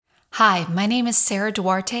Hi, my name is Sarah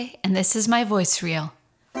Duarte, and this is my voice reel.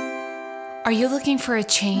 Are you looking for a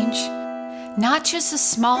change? Not just a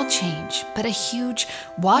small change, but a huge,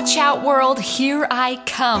 watch out world, here I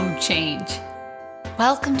come change.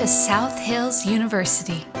 Welcome to South Hills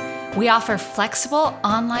University. We offer flexible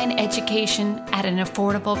online education at an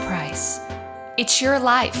affordable price. It's your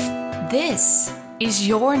life. This is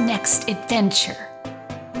your next adventure.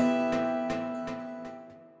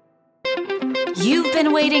 You've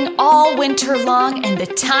been waiting all winter long, and the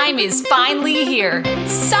time is finally here.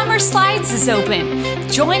 Summer Slides is open.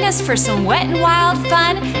 Join us for some wet and wild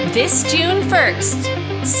fun this June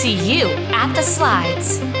 1st. See you at the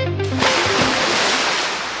slides.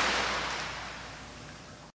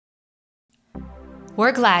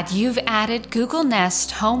 We're glad you've added Google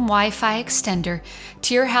Nest Home Wi-Fi Extender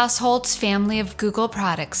to your household's family of Google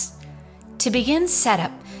products. To begin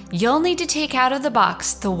setup, you'll need to take out of the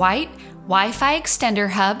box the white Wi-Fi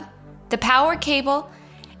extender hub, the power cable,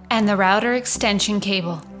 and the router extension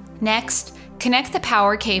cable. Next, connect the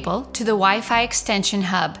power cable to the Wi-Fi extension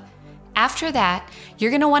hub. After that,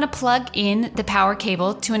 you're going to want to plug in the power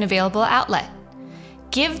cable to an available outlet.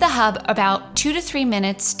 Give the hub about 2 to 3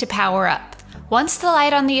 minutes to power up. Once the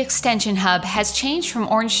light on the extension hub has changed from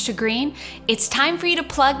orange to green, it's time for you to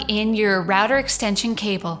plug in your router extension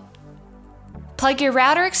cable. Plug your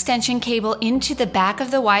router extension cable into the back of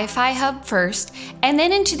the Wi-Fi hub first, and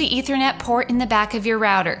then into the Ethernet port in the back of your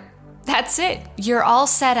router. That's it. You're all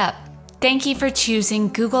set up. Thank you for choosing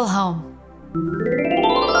Google Home.